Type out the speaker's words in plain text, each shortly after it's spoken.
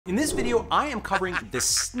In this video, I am covering the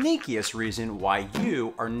sneakiest reason why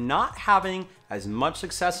you are not having as much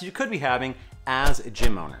success as you could be having as a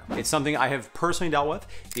gym owner. It's something I have personally dealt with.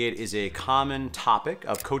 It is a common topic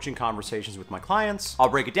of coaching conversations with my clients. I'll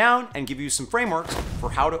break it down and give you some frameworks for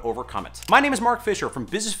how to overcome it. My name is Mark Fisher from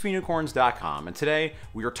businessforunicorns.com, and today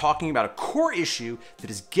we are talking about a core issue that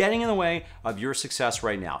is getting in the way of your success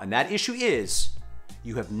right now. And that issue is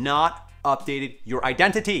you have not updated your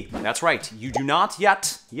identity. That's right, you do not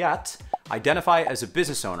yet identify as a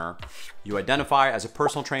business owner. You identify as a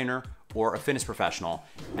personal trainer or a fitness professional,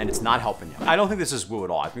 and it's not helping you. I don't think this is woo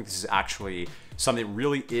at all. I think this is actually something that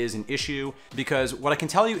really is an issue, because what I can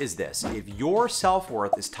tell you is this: if your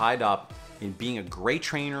self-worth is tied up in being a great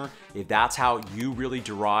trainer, if that's how you really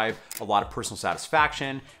derive a lot of personal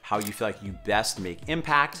satisfaction, how you feel like you best make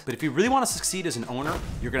impact, but if you really want to succeed as an owner,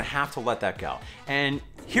 you're gonna have to let that go. And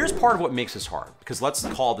here's part of what makes this hard, because let's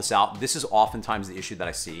call this out. This is oftentimes the issue that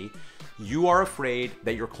I see. You are afraid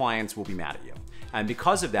that your clients will be mad at you. And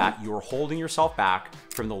because of that, you're holding yourself back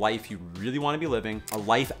from the life you really want to be living, a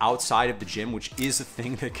life outside of the gym, which is a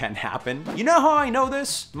thing that can happen. You know how I know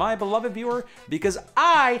this, my beloved viewer? Because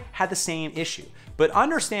I had the same issue. But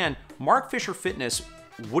understand, Mark Fisher Fitness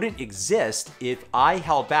wouldn't exist if I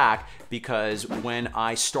held back, because when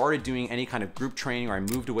I started doing any kind of group training or I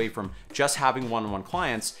moved away from just having one-on-one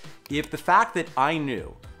clients, if the fact that I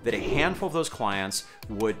knew that a handful of those clients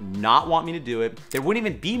would not want me to do it, there wouldn't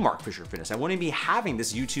even be Mark Fisher Fitness. I wouldn't be having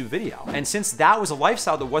this YouTube video. And since that was a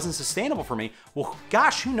lifestyle that wasn't sustainable for me, well,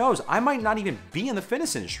 gosh, who knows? I might not even be in the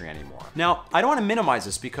fitness industry anymore. Now, I don't want to minimize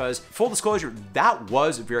this, because full disclosure, that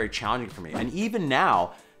was very challenging for me. And even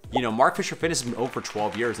now, you know, Mark Fisher Fitness has been open for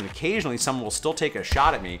 12 years, and occasionally someone will still take a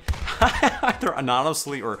shot at me, either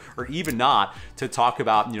anonymously or even not, to talk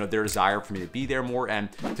about, you know, their desire for me to be there more.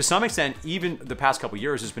 And to some extent, even the past couple of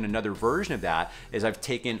years, there's been another version of that, as I've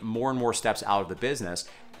taken more and more steps out of the business.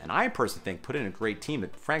 And I personally think put in a great team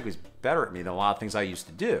that frankly is better at me than a lot of things I used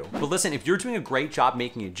to do. But listen, if you're doing a great job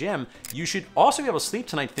making a gym, you should also be able to sleep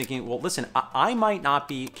tonight thinking, well, listen, I might not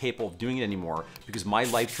be capable of doing it anymore because my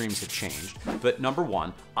life dreams have changed. But number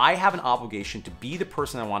one, I have an obligation to be the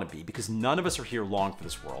person I want to be, because none of us are here long for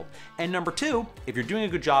this world. And number two, if you're doing a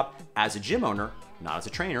good job as a gym owner, not as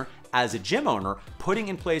a trainer, as a gym owner, putting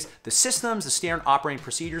in place the systems, the standard operating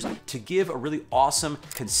procedures to give a really awesome,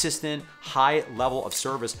 consistent, high level of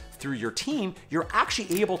service through your team, you're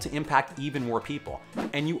actually able to impact even more people.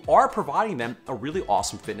 And you are providing them a really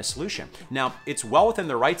awesome fitness solution. Now, it's well within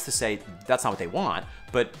their rights to say that's not what they want,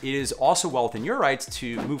 but it is also well within your rights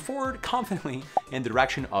to move forward confidently in the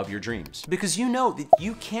direction of your dreams. Because you know that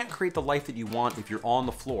you can't create the life that you want if you're on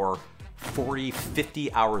the floor 40,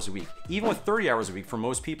 50 hours a week. Even with 30 hours a week for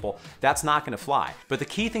most people, that's not gonna fly. But the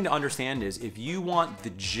key thing to understand is, if you want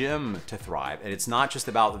the gym to thrive, and it's not just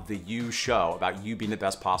about the you show, about you being the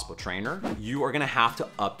best possible trainer, you are gonna have to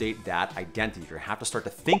update that identity. You're gonna have to start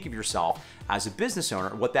to think of yourself as a business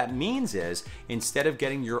owner. What that means is, instead of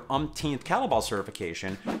getting your umpteenth kettlebell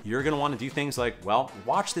certification, you're gonna wanna do things like, well,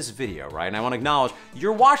 watch this video, right? And I wanna acknowledge,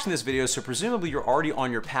 you're watching this video, so presumably you're already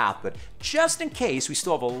on your path, but just in case we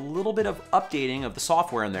still have a little bit of updating of the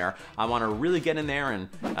software in there, I want to really get in there and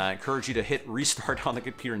encourage you to hit restart on the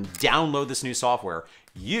computer and download this new software.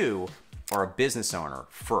 You are a business owner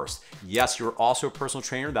first. Yes, you're also a personal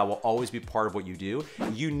trainer. That will always be part of what you do.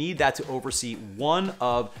 You need that to oversee one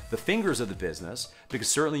of the fingers of the business, because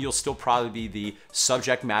certainly you'll still probably be the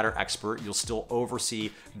subject matter expert. You'll still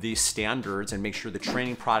oversee the standards and make sure the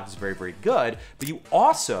training product is very, very good. But you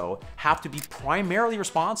also have to be primarily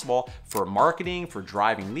responsible for marketing, for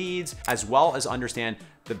driving leads, as well as understand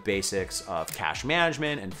the basics of cash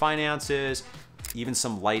management and finances, even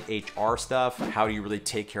some light HR stuff. How do you really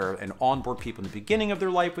take care of and onboard people in the beginning of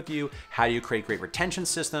their life with you? How do you create great retention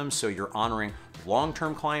systems so you're honoring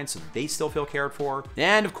long-term clients so they still feel cared for?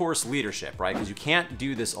 And of course, leadership, right? Because you can't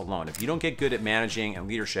do this alone. If you don't get good at managing and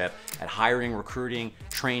leadership, at hiring, recruiting,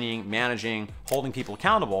 training, managing, holding people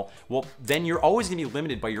accountable, well, then you're always gonna be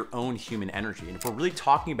limited by your own human energy. And if we're really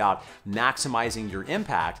talking about maximizing your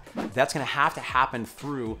impact, that's gonna have to happen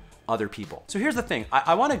through other people. So here's the thing.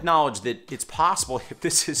 I want to acknowledge that it's possible, if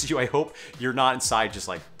this is you, I hope you're not inside just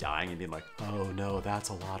like dying and being like, oh no, that's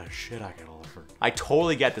a lot of shit I gotta offer. I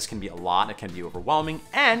totally get this can be a lot, it can be overwhelming,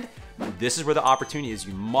 and this is where the opportunity is.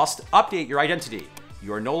 You must update your identity.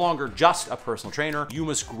 You are no longer just a personal trainer. You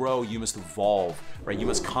must grow, you must evolve, right? You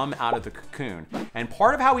must come out of the cocoon. And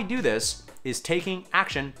part of how we do this is taking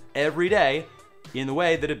action every day in the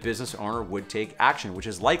way that a business owner would take action, which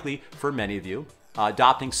is likely for many of you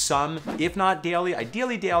adopting some, if not daily,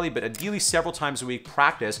 ideally daily, but ideally several times a week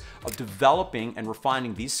practice of developing and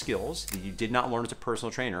refining these skills that you did not learn as a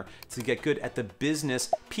personal trainer to get good at the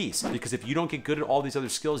business piece. Because if you don't get good at all these other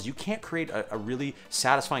skills, you can't create a really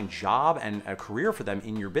satisfying job and a career for them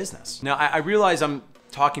in your business. Now, I realize I'm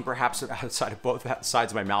talking perhaps outside of both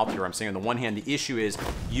sides of my mouth here. I'm saying on the one hand, the issue is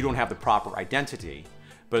you don't have the proper identity.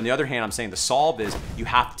 But on the other hand, I'm saying the solve is you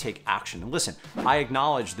have to take action. And listen, I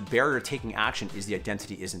acknowledge the barrier to taking action is the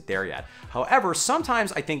identity isn't there yet. However,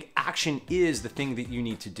 sometimes I think action is the thing that you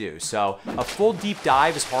need to do. So a full deep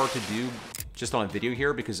dive is hard to do just on a video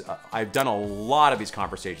here because I've done a lot of these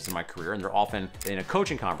conversations in my career and they're often in a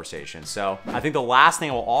coaching conversation. So I think the last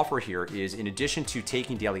thing I will offer here is, in addition to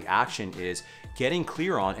taking daily action, is getting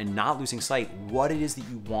clear on and not losing sight what it is that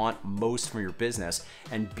you want most from your business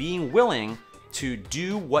and being willing to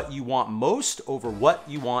do what you want most over what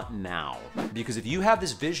you want now. Because if you have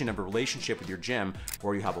this vision of a relationship with your gym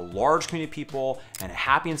where you have a large community of people and a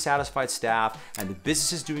happy and satisfied staff and the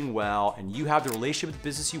business is doing well and you have the relationship with the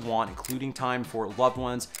business you want, including time for loved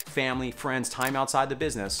ones, family, friends, time outside the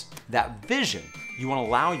business, that vision, you want to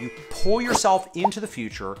allow you pull yourself into the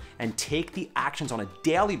future and take the actions on a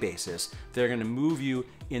daily basis that are going to move you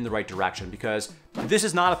in the right direction, because this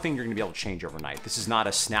is not a thing you're going to be able to change overnight. This is not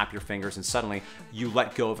a snap your fingers and suddenly you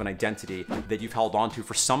let go of an identity that you've held on to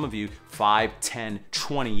for some of you 5, 10,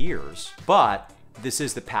 20 years. But this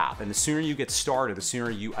is the path. And the sooner you get started, the sooner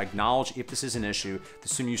you acknowledge if this is an issue, the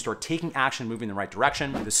sooner you start taking action, moving in the right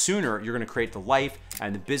direction, the sooner you're going to create the life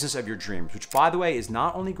and the business of your dreams, which, by the way, is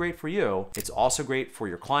not only great for you, it's also great for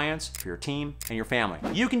your clients, for your team, and your family.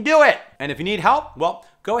 You can do it. And if you need help, well,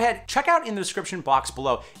 go ahead, check out in the description box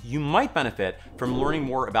below. You might benefit from learning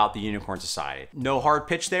more about the Unicorn Society. No hard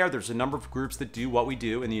pitch there. There's a number of groups that do what we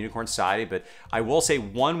do in the Unicorn Society, but I will say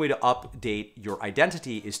one way to update your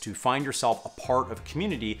identity is to find yourself a part of a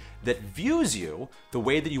community that views you the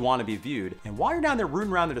way that you want to be viewed. And while you're down there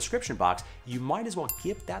rooting around the description box, you might as well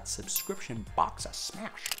give that subscription box a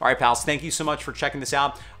smash. All right, pals, thank you so much for checking this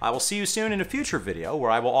out. I will see you soon in a future video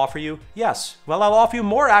where I will offer you, I'll offer you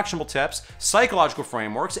more actionable tips, psychological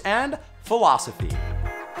frameworks, and philosophy.